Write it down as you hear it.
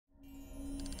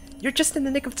You're just in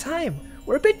the nick of time.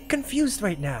 We're a bit confused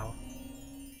right now.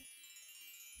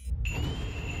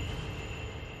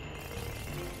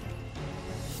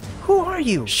 Who are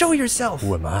you? Show yourself!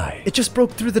 Who am I? It just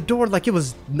broke through the door like it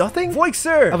was nothing?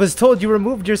 Voixer! I was told you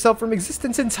removed yourself from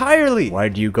existence entirely!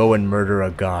 Why'd you go and murder a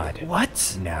god?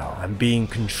 What? Now, I'm being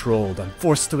controlled. I'm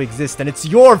Forced to exist, and it's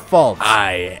your fault!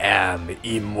 I am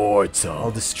immortal.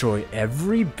 I'll destroy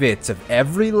every bit of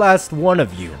every last one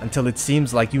of you until it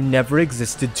seems like you never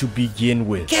existed to begin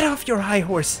with. Get off your high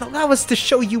horse! Allow us to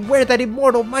show you where that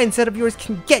immortal mindset of yours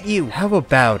can get you! How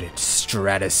about it,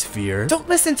 Stratosphere? Don't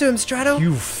listen to him, Strato!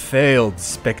 You failed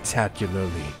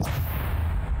spectacularly.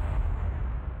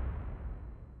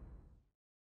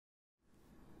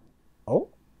 Oh?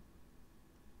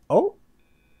 Oh?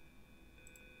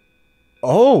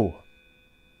 Oh!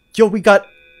 Yo, we got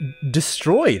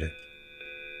destroyed.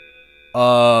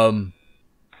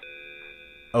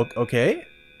 Okay.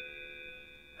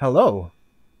 Hello.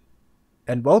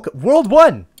 And welcome. World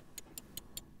 1!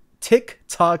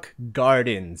 TikTok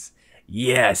Gardens.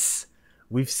 Yes!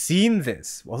 We've seen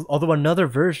this, although another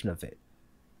version of it.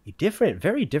 A different,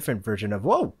 very different version of...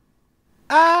 Whoa!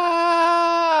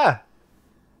 Ah!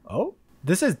 Oh?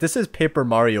 This is Paper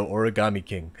Mario Origami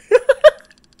King.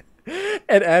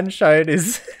 And Anshine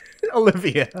is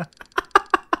Olivia.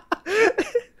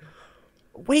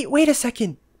 Wait a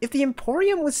second. If the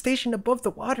Emporium was stationed above the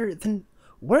water, then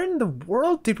where in the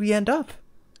world did we end up?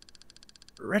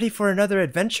 Ready for another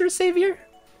adventure, Savior?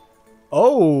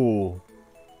 Oh.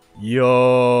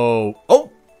 Yo.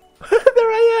 Oh. There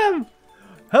I am.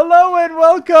 Hello and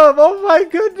welcome. Oh my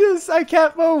goodness. I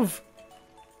can't move.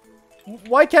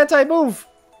 Why can't I move?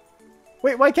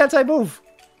 Wait, why can't I move?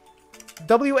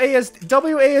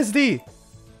 WASD.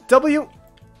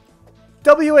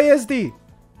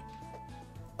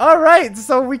 Alright,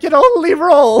 so we can only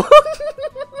roll.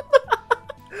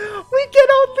 We can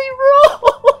only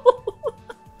roll.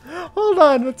 Hold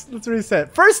on, let's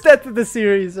reset. First death of the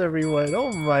series, everyone.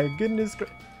 Oh my goodness.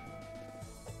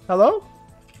 Hello?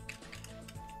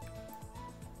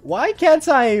 Why can't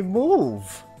I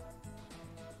move?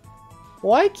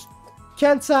 Why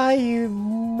can't I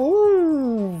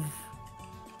move?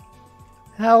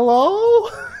 Hello?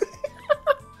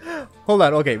 Hold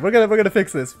on, okay, we're gonna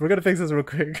fix this. We're gonna fix this real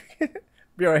quick.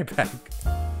 Be right back.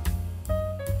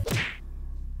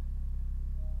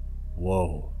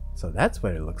 Whoa. So that's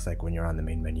what it looks like when you're on the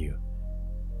main menu.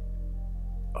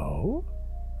 Oh?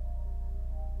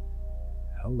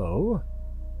 Hello?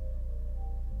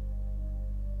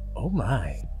 Oh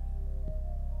my.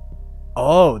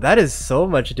 Oh, that is so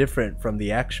much different from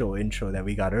the actual intro that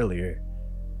we got earlier.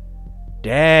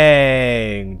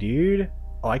 Dang, dude.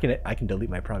 Oh, I can delete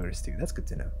my progress too. That's good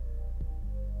to know.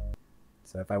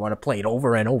 So if I want to play it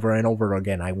over and over and over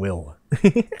again, I will.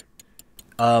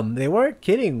 They weren't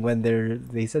kidding when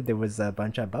they said there was a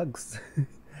bunch of bugs.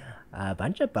 A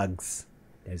bunch of bugs.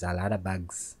 There's a lot of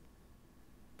bugs.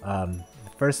 The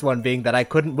first one being that I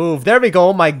couldn't move. There we go.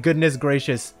 Oh my goodness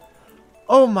gracious.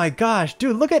 Oh my gosh,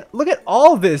 dude, look at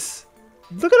all this.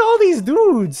 Look at all these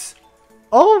dudes.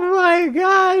 Oh my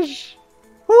gosh.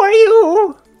 Who are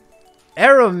you?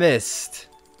 Aramist.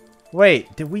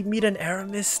 Wait, did we meet an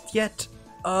Aramist yet?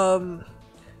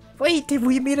 Wait, did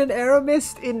we meet an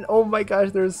Aramist in... Oh my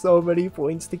gosh, there's so many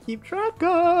points to keep track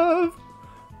of.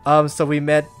 So we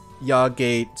met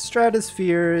Yawgate,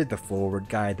 Stratosphere, the forward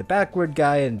guy, the backward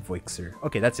guy, and Voixer.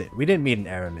 Okay, that's it. We didn't meet an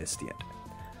Aramist yet.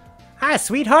 Hi,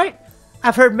 sweetheart.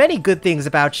 I've heard many good things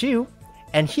about you,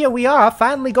 and here we are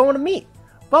finally going to meet.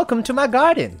 Welcome to my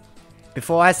garden.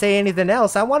 Before I say anything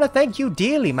else, I want to thank you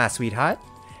dearly, my sweetheart.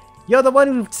 You're the one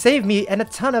who saved me and a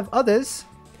ton of others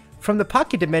from the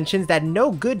pocket dimensions that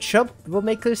no good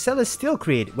troublemaker Celesteal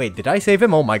created. Wait, did I save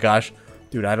him? Oh my gosh.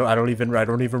 Dude, I don't even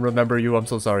remember you. I'm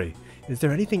so sorry. Is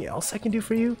there anything else I can do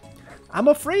for you? I'm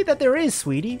afraid that there is,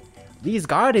 sweetie. These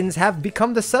gardens have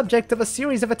become the subject of a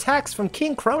series of attacks from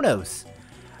King Kronos.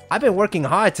 I've been working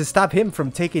hard to stop him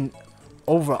from taking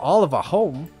over all of our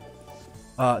home.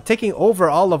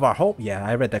 Yeah,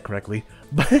 I read that correctly.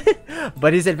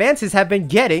 But his advances have been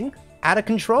getting out of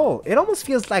control. It almost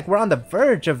feels like we're on the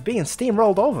verge of being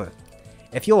steamrolled over.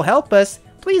 If you'll help us,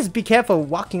 please be careful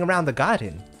walking around the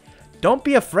garden. Don't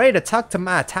be afraid to talk to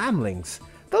my timelings.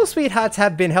 Those sweethearts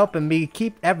have been helping me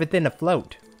keep everything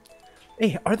afloat.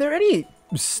 Hey, are there any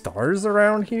stars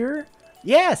around here?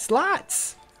 Yes,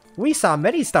 lots. We saw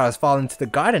many stars fall into the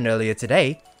garden earlier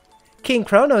today. King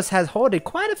Kronos has hoarded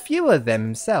quite a few of them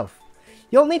himself.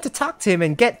 You'll need to talk to him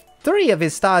and get 3 of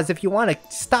his stars if you want to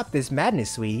stop this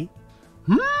madness, sweetie.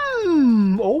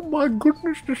 Oh my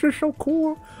goodness, this is so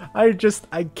cool. I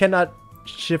cannot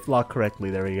shift lock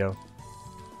correctly. There we go.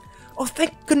 Oh,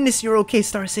 thank goodness you're okay,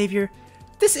 Star Savior.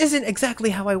 This isn't exactly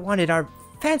how I wanted our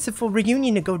fanciful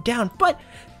reunion to go down, but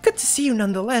good to see you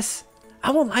nonetheless.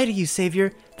 I won't lie to you,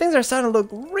 Savior. Things are starting to look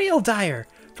real dire.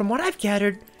 From what I've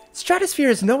gathered, Stratosphere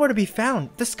is nowhere to be found.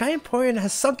 The Sky Emporium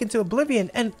has sunk into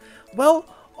oblivion, and, well,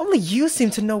 only you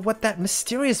seem to know what that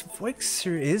mysterious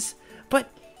Voixer is, but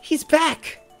he's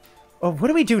back. Oh, what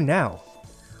do we do now?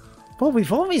 Well,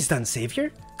 we've always done,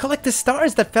 Savior. Collect the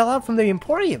stars that fell out from the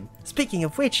Emporium. Speaking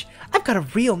of which, I've got a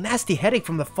real nasty headache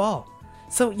from the fall.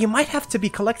 So you might have to be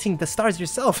collecting the stars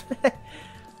yourself.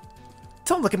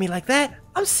 Don't look at me like that.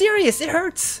 I'm serious, it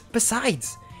hurts.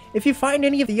 Besides, if you find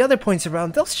any of the other points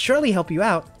around, they'll surely help you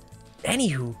out.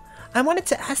 Anywho, I wanted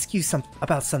to ask you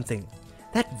about something.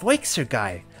 That Voixer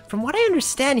guy, from what I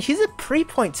understand, he's a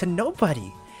pre-point to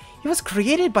nobody. He was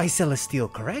created by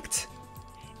Celesteal, correct?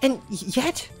 And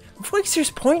yet,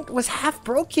 Voixer's point was half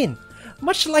broken,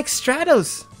 much like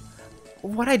Stratos.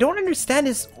 What I don't understand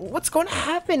is what's going to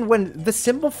happen when the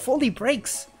symbol fully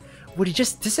breaks. Would he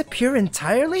just disappear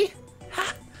entirely?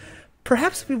 Ha!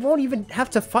 Perhaps we won't even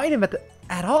have to fight him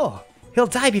at all. He'll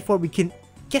die before we can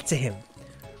get to him.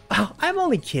 Oh, I'm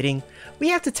only kidding. We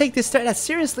have to take this threat as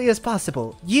seriously as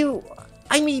possible. We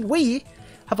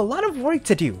have a lot of work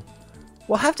to do.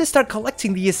 We'll have to start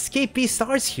collecting the escapee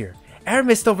stars here.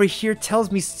 Aramis over here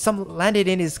tells me some landed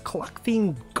in his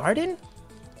clock-themed garden?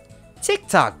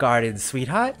 TikTok Gardens,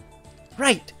 sweetheart.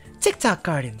 Right, TikTok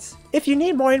Gardens. If you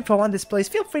need more info on this place,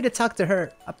 feel free to talk to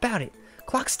her about it.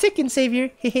 Clock's ticking,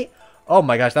 Savior. Oh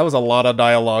my gosh, that was a lot of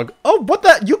dialogue. Oh, what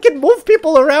the? You can move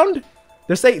people around?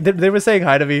 They were saying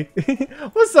hi to me.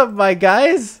 What's up, my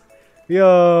guys?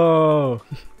 Yo.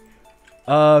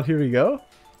 Here we go.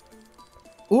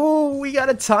 Ooh, we got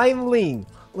a Timeling.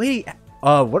 Lady,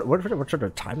 what should a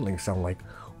Timeling sound like?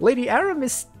 Lady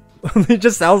Aramis. It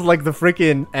just sounds like the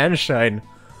freaking Anshine.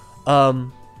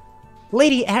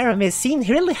 Lady Aramis seemed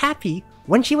really happy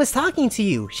when she was talking to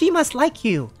you. She must like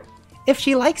you. If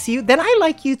she likes you, then I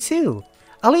like you too.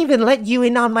 I'll even let you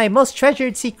in on my most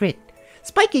treasured secret.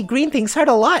 Spiky green things hurt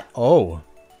a lot. Oh.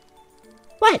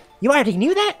 What? You already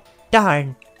knew that?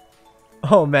 Darn.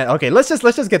 Oh man. Okay, let's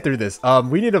just get through this.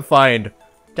 We need to find.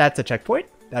 That's a checkpoint.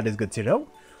 That is good to know.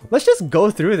 Let's just go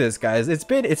through this, guys. It's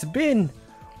been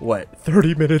what?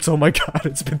 30 minutes. Oh my god,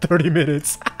 it's been 30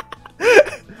 minutes.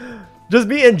 Just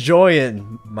be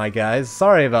enjoying, my guys.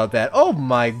 Sorry about that. Oh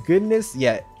my goodness.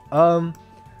 Yeah.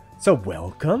 So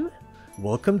welcome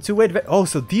to it. Oh,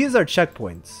 so these are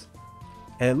checkpoints.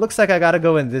 And it looks like I gotta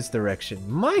go in this direction.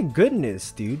 My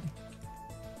goodness, dude.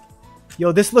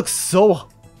 Yo, this looks so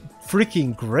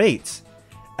freaking great.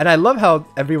 And I love how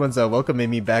everyone's welcoming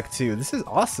me back too. This is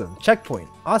awesome. Checkpoint.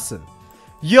 Awesome.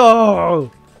 Yo!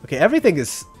 Okay, everything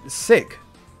is sick.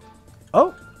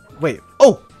 Oh, wait.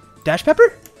 Oh! Dash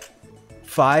Pepper?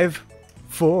 5,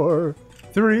 4,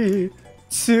 3,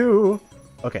 2.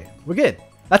 Okay, we're good.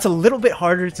 That's a little bit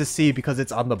harder to see because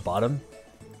it's on the bottom.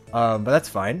 But that's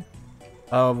fine.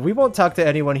 We won't talk to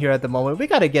anyone here at the moment. We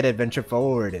gotta get Adventure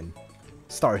Forward and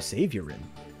Star Savior in,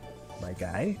 my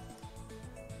guy.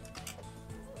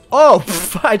 Oh,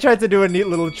 I tried to do a neat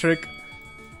little trick.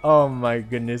 Oh my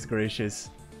goodness gracious.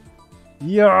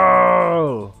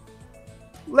 Yo!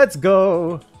 Let's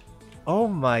go! Oh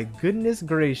my goodness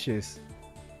gracious.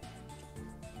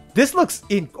 This looks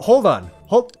hold on.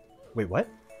 Wait, what?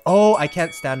 Oh, I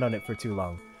can't stand on it for too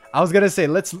long. I was gonna say,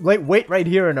 let's wait right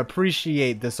here and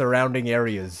appreciate the surrounding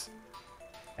areas.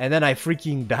 And then I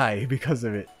freaking die because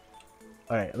of it.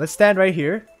 Alright, let's stand right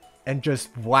here and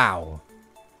just wow.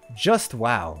 Just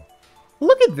wow.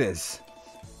 Look at this.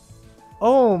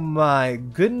 Oh my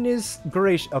goodness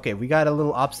gracious. Okay, we got a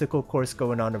little obstacle course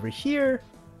going on over here.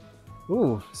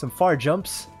 Ooh, some far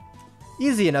jumps.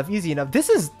 Easy enough, easy enough. This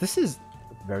is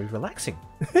very relaxing.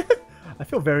 I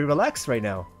feel very relaxed right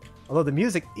now. Although the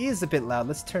music is a bit loud.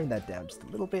 Let's turn that down just a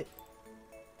little bit.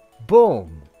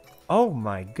 Boom. Oh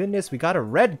my goodness, we got a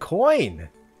red coin.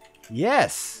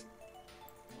 Yes.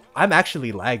 I'm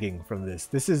actually lagging from this.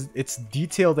 It's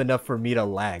detailed enough for me to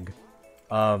lag.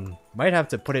 Might have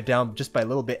to put it down just by a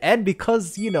little bit. And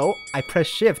because, you know, I press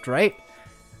shift, right?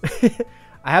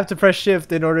 I have to press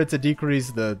shift in order to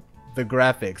decrease the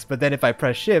graphics. But then if I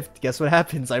press shift, guess what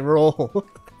happens? I roll.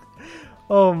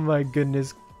 Oh my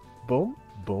goodness. Boom,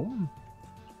 boom,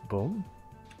 boom.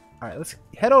 Alright, let's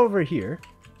head over here.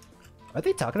 Are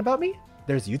they talking about me?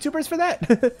 There's YouTubers for that?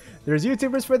 There's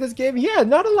YouTubers for this game? Yeah,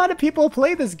 not a lot of people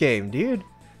play this game, dude.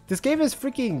 This game is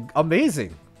freaking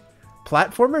amazing.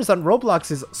 Platformers on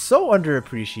Roblox is so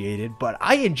underappreciated, but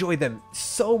I enjoy them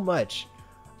so much.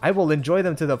 I will enjoy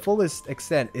them to the fullest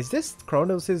extent. Is this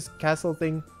Kronos' castle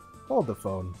thing? Hold the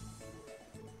phone.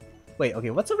 Wait,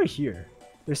 okay, what's over here?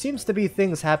 There seems to be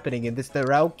things happening in this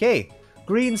direction. Okay,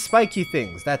 green spiky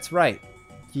things. That's right.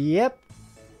 Yep.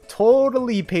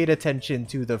 Totally paid attention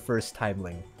to the first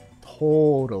timeling.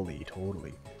 Totally.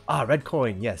 Ah, red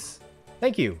coin, yes.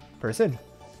 Thank you, person.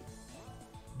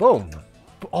 Boom.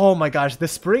 Oh my gosh, the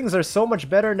springs are so much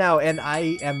better now, and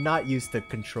I am not used to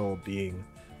control being.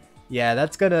 Yeah,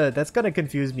 that's gonna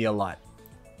confuse me a lot.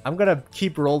 I'm gonna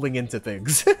keep rolling into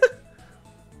things.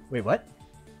 Wait, what?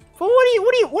 Well,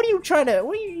 what are you trying to?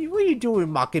 What are you doing,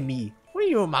 mocking me? What are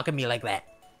you mocking me like that?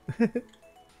 I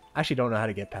actually don't know how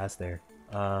to get past there.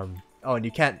 Oh, and you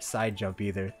can't side jump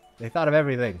either. They thought of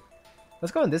everything.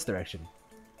 Let's go in this direction.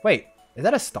 Wait, is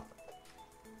that a star?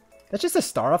 That's just a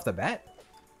star off the bat?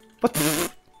 What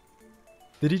the?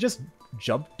 Did he just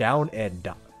jump down and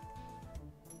die?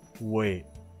 Wait.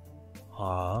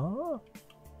 Huh?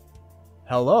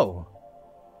 Hello?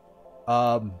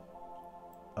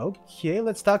 Okay,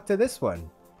 let's talk to this one.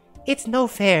 It's no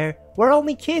fair. We're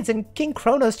only kids and King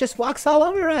Kronos just walks all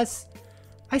over us.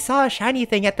 I saw a shiny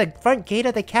thing at the front gate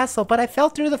of the castle, but I fell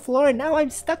through the floor and now I'm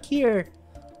stuck here.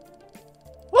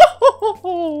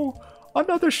 Oh,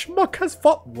 another schmuck has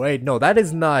fought. Wait, no, that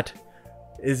is not.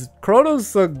 Is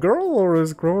Kronos a girl or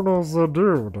is Kronos a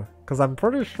dude? Because I'm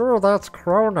pretty sure that's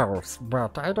Kronos,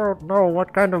 but I don't know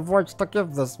what kind of voice to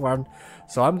give this one.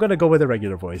 So I'm gonna go with a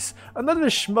regular voice. Another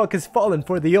schmuck has fallen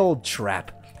for the old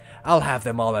trap. I'll have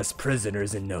them all as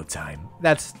prisoners in no time.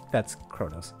 That's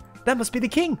Kronos. That must be the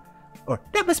king. Or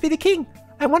that must be the king.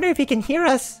 I wonder if he can hear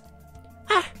us.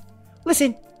 Ah,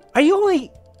 listen, are you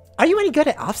any good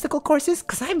at obstacle courses?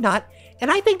 Because I'm not. And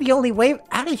I think the only way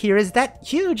out of here is that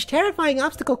huge, terrifying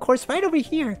obstacle course right over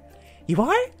here. You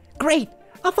are? Great.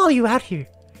 I'll follow you out here.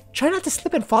 Try not to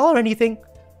slip and fall or anything.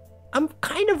 I'm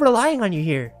kind of relying on you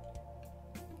here.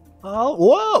 Oh,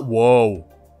 whoa, whoa.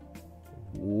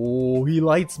 Oh, he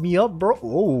lights me up, bro.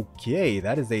 Okay,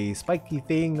 that is a spiky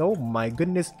thing. Oh my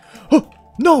goodness. Oh,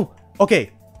 no.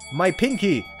 Okay, my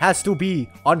pinky has to be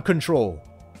on control.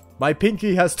 My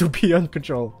pinky has to be on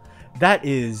control. That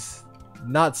is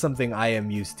not something I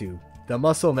am used to. The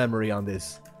muscle memory on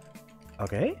this.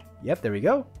 Okay. Yep, there we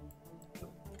go.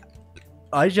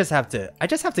 I just have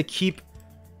to keep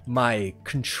my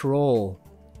control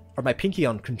or my pinky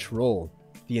on control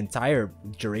the entire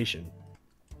duration.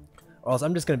 Or else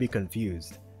I'm just gonna be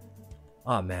confused.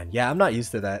 Oh man, yeah, I'm not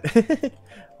used to that.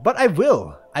 But I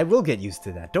will get used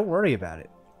to that. Don't worry about it.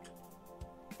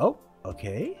 Oh,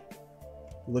 okay.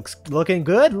 Looking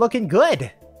good, looking good.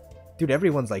 Dude,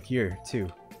 everyone's like here too.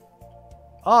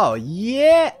 Oh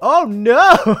yeah. Oh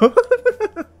no.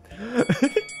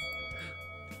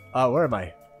 Where am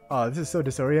I? Oh, this is so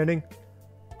disorienting.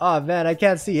 Oh man, I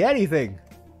can't see anything.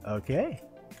 Okay.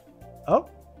 Oh,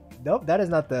 nope, that is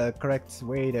not the correct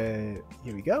way to...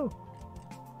 Here we go.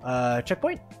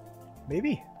 Checkpoint?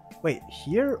 Maybe. Wait,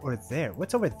 here or there?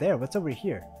 What's over there? What's over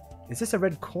here? Is this a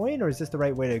red coin or is this the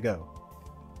right way to go?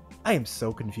 I am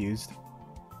so confused.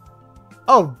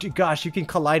 Oh gosh, you can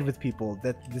collide with people.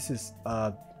 This is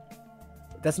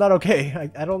that's not okay.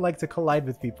 I don't like to collide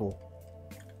with people.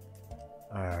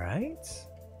 Alright.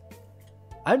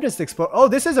 I'm just exploring. Oh,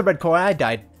 this is a red coin. I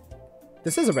died.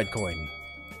 This is a red coin.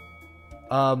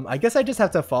 I guess I just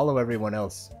have to follow everyone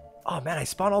else. Oh man, I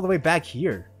spawned all the way back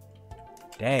here.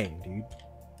 Dang, dude.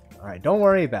 Alright, don't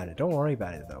worry about it. Don't worry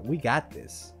about it though. We got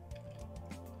this.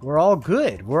 We're all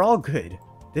good. We're all good.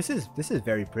 This is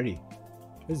very pretty.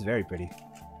 This is very pretty.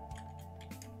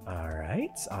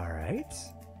 Alright, alright.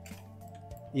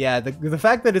 Yeah, the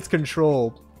fact that it's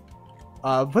control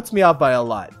puts me off by a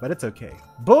lot, but it's okay.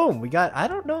 Boom! We got... I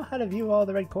don't know how to view all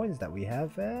the red coins that we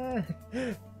have.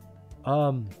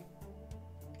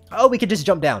 Oh, we could just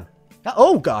jump down.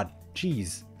 Oh god!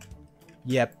 Jeez.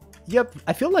 Yep.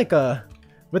 I feel like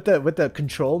with the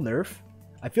control nerf,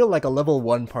 I feel like a level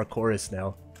 1 parkourist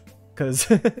now. Cause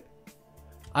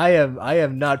I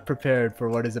am not prepared for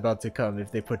what is about to come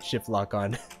if they put shift lock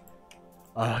on.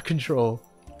 Control.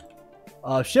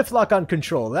 Shift lock on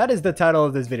control. That is the title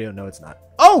of this video. No, it's not.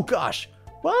 Oh gosh!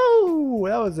 Whoa!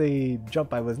 That was a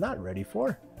jump I was not ready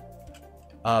for.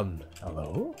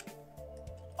 Hello?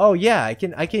 Oh yeah, I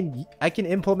can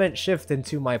implement shift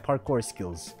into my parkour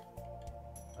skills.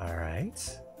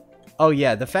 Alright. Oh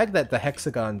yeah, the fact that the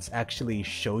hexagons actually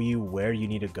show you where you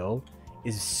need to go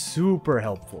is super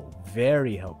helpful.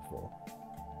 Very helpful.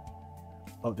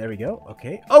 Oh, there we go.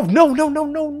 Okay. Oh, no!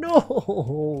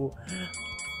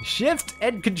 Shift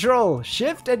and control.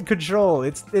 Shift and control.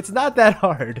 It's not that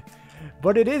hard.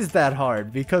 But it is that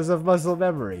hard because of muscle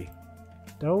memory.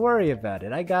 Don't worry about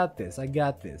it. I got this.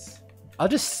 I'll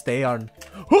just stay on...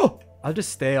 I'll just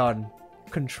stay on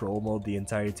control mode the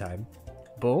entire time.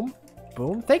 Boom.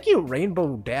 Boom. Thank you,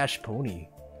 Rainbow Dash Pony,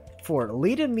 for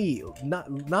leading me,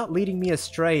 not leading me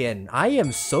astray. And I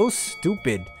am so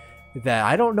stupid that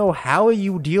I don't know how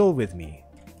you deal with me.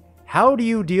 How do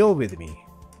you deal with me?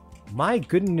 My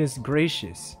goodness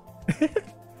gracious.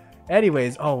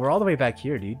 Anyways, oh, we're all the way back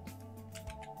here, dude.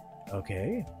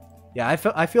 Okay. Yeah,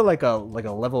 I feel like a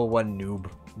level 1 noob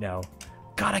now.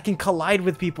 God, I can collide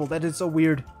with people. That is so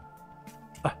weird.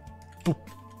 Boom,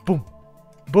 boom,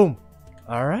 boom.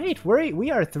 All right, we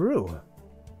are through.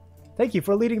 Thank you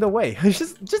for leading the way.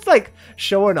 just like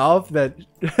showing off that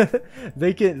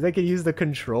they can use the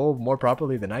control more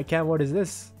properly than I can. What is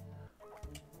this?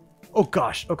 Oh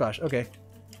gosh, okay.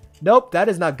 Nope, that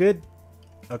is not good.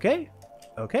 Okay.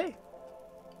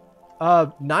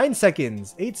 9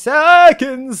 seconds, 8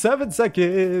 seconds, 7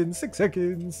 seconds, 6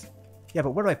 seconds. Yeah,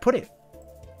 but where do I put it?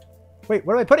 Wait,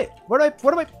 where do I put it? What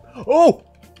am I? Oh!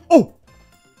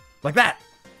 Like that.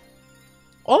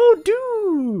 Oh,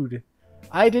 dude.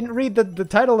 I didn't read the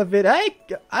title of it.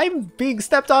 I'm being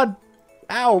stepped on.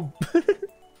 Ow.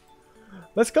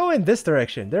 Let's go in this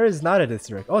direction. There is not a this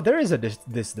direction. Oh, there is a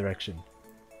this direction.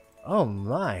 Oh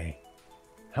my.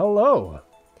 Hello.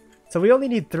 So we only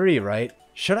need 3, right?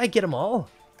 Should I get them all?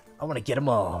 I want to get them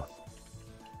all.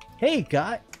 Hey,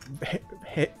 guy.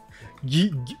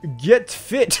 Get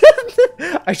fit.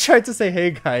 I tried to say,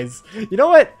 hey, guys. You know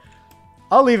what?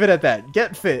 I'll leave it at that.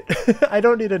 Get fit. I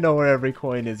don't need to know where every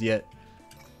coin is yet.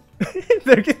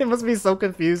 They must be so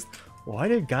confused. Why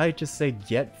did Guy just say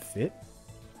get fit?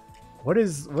 What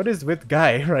is with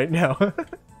Guy right now?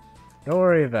 Don't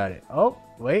worry about it. Oh,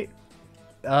 wait.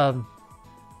 Oh,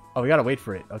 we gotta wait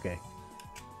for it. Okay.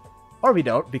 Or we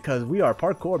don't, because we are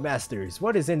parkour masters.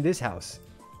 What is in this house?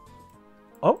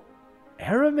 Oh,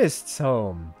 Aramist's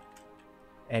home.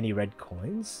 Any red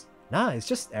coins? Nah, it's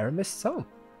just Aramist's home.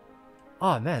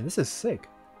 Oh man, this is sick.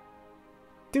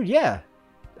 Dude, yeah.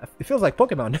 It feels like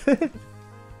Pokemon.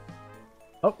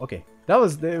 Oh, okay.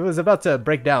 It was about to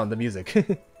break down the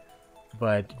music.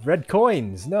 But red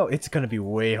coins. No, it's gonna be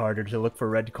way harder to look for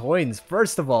red coins.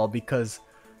 First of all, because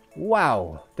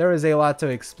wow, there is a lot to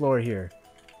explore here.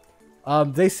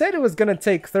 They said it was gonna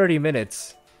take 30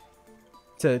 minutes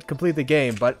to complete the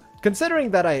game, but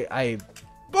considering that I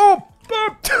boom,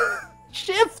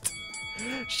 shift.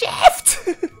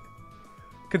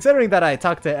 Considering that I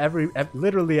talk to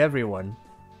literally everyone,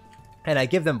 and I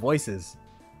give them voices,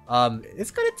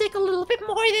 it's gonna take a little bit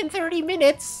more than 30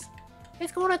 minutes.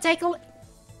 It's gonna take a...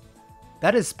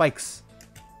 That is spikes.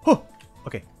 Oh,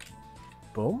 okay.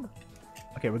 Boom.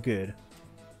 Okay, we're good.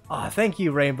 Ah, thank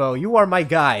you, Rainbow. You are my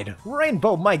guide.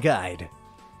 Rainbow, my guide.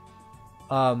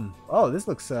 Oh, this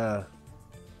looks,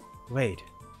 wait.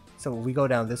 So we go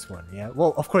down this one, yeah?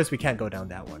 Well, of course we can't go down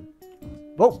that one.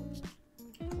 Whoa.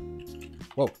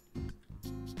 Whoa.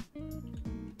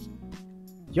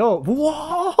 Yo,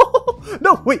 whoa!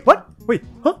 No, wait, what? Wait,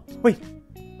 huh? Wait.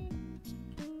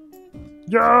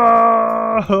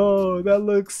 Yo, that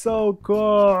looks so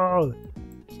cool.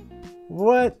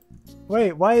 What?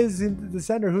 Wait, why is in the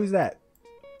center? Who's that?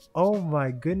 Oh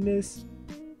my goodness.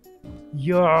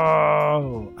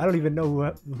 Yo, I don't even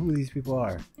know who these people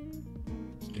are.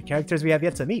 The characters we have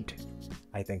yet to meet,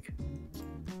 I think.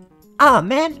 Ah,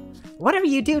 man. Whatever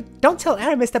you do, don't tell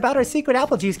Aramis about our secret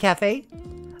apple juice cafe.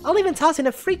 I'll even toss in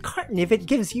a free carton if it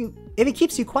keeps you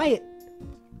quiet.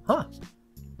 Huh.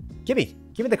 Give me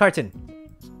the carton.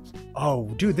 Oh,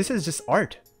 dude, this is just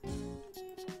art.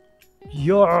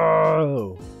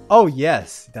 Yo. Oh,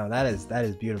 yes. Now that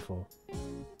is beautiful.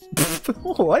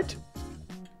 What?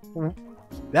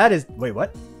 That is... Wait,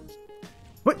 what?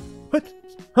 What?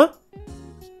 Huh?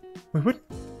 Wait, what?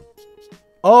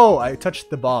 Oh, I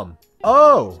touched the bomb.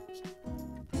 Oh!